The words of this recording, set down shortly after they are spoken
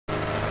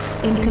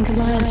In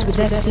compliance with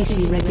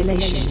FCC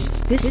regulations,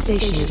 this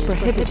station is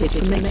prohibited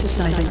from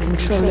exercising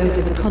control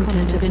over the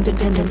content of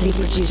independently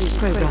produced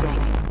programming.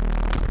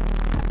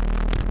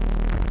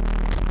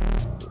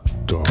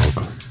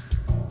 Dog,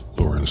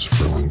 Lawrence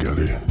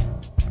Ferlinghetti.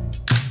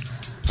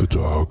 The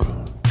dog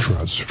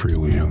trots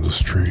freely in the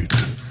street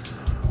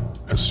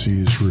and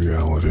sees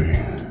reality,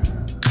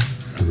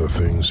 and the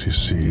things he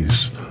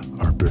sees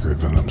are bigger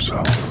than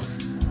himself,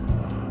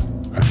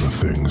 and the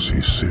things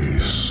he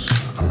sees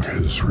are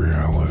his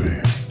reality.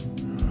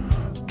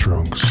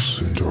 Drunks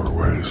in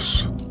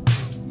doorways,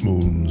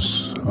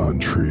 moons on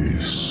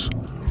trees.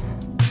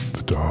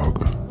 The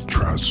dog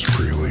trots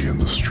freely in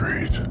the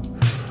street,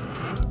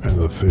 and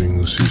the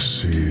things he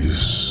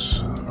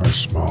sees are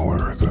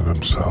smaller than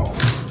himself.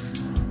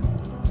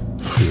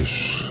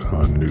 Fish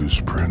on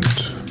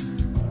newsprint,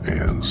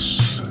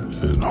 ants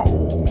in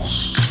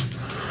holes,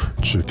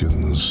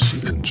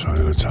 chickens in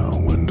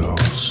Chinatown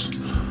windows,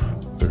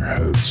 their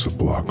heads a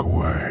block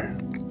away.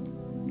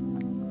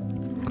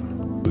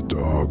 The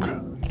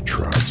dog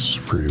trots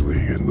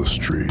freely in the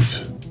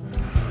street,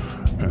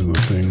 and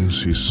the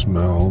things he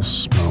smells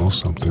smell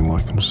something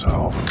like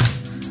himself.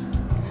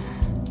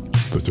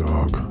 The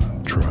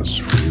dog trots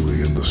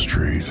freely in the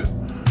street,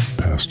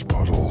 past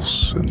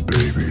puddles and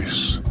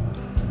babies,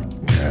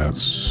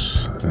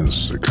 cats and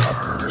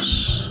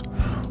cigars,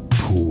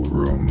 pool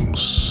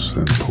rooms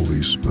and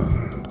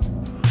policemen.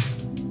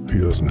 He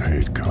doesn't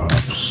hate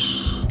cops.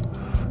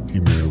 He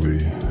merely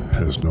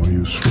has no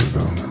use for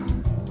them.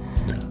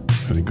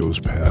 And he goes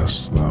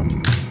past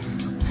them,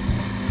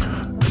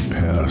 and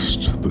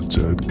past the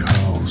dead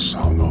cows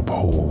hung up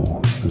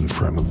whole in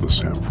front of the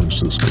San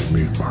Francisco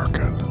meat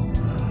market.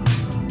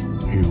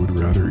 He would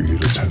rather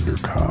eat a tender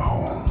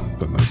cow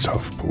than a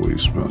tough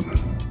policeman,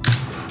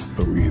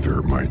 though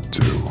either might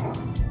do.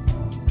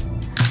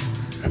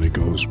 And he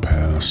goes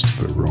past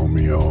the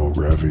Romeo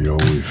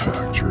Ravioli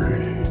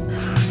factory,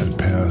 and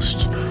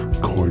past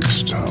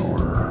Coit's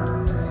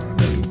Tower,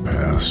 and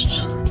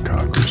past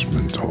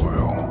Congressman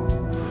Doyle.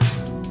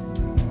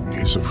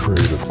 He's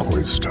afraid of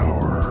Coit's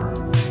Tower,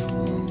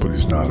 but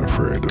he's not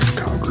afraid of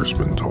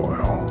Congressman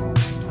Doyle.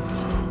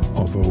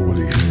 Although what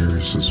he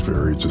hears is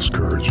very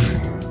discouraging,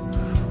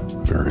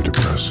 very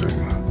depressing,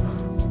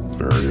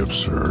 very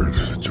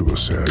absurd to a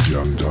sad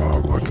young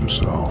dog like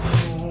himself,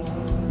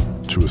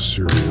 to a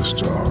serious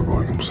dog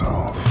like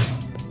himself.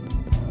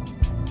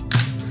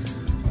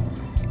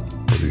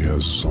 But he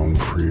has his own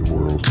free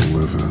world to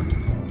live in,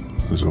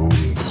 his own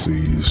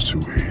fleas to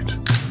eat.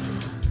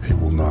 He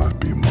will not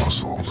be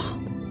muzzled.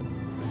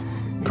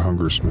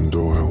 Congressman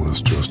Doyle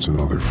is just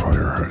another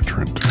fire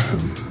hydrant to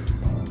him.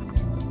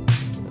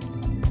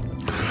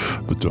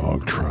 The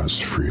dog trots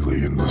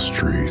freely in the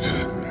street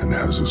and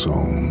has his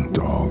own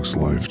dog's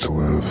life to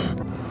live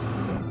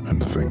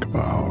and to think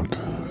about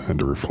and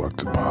to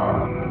reflect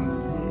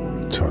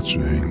upon,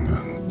 touching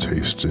and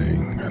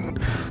tasting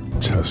and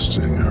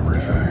testing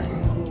everything,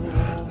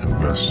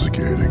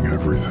 investigating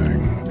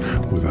everything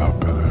without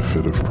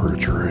benefit of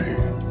perjury.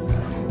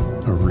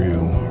 A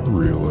real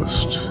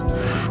realist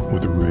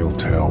with a real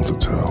tale to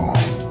tell,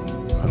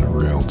 and a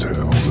real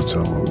tale to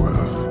tell it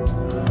with.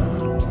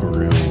 A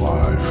real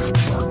live,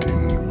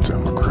 barking,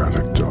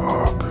 democratic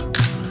dog,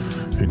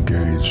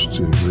 engaged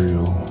in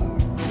real,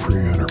 free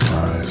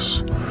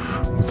enterprise,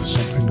 with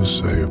something to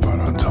say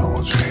about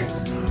ontology,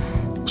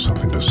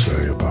 something to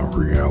say about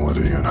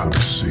reality and how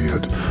to see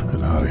it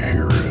and how to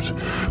hear it,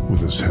 with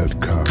his head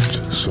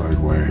cocked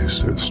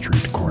sideways at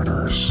street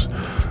corners,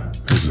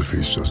 as if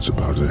he's just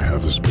about to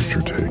have his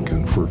picture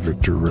taken for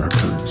Victor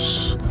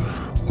Records,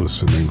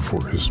 listening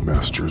for his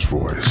master's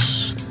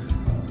voice,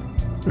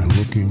 and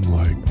looking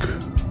like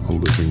a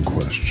living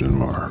question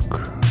mark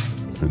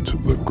into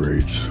the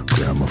great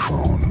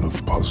gramophone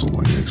of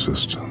puzzling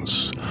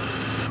existence,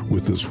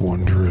 with this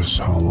wondrous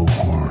hollow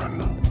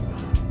horn,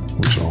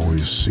 which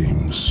always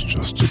seems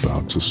just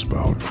about to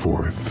spout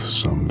forth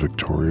some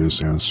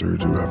victorious answer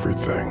to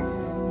everything.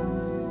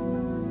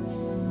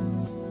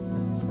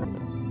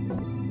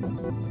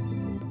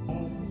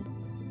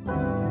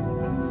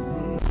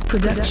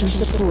 Production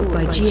support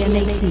by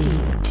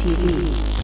GNAT-TV.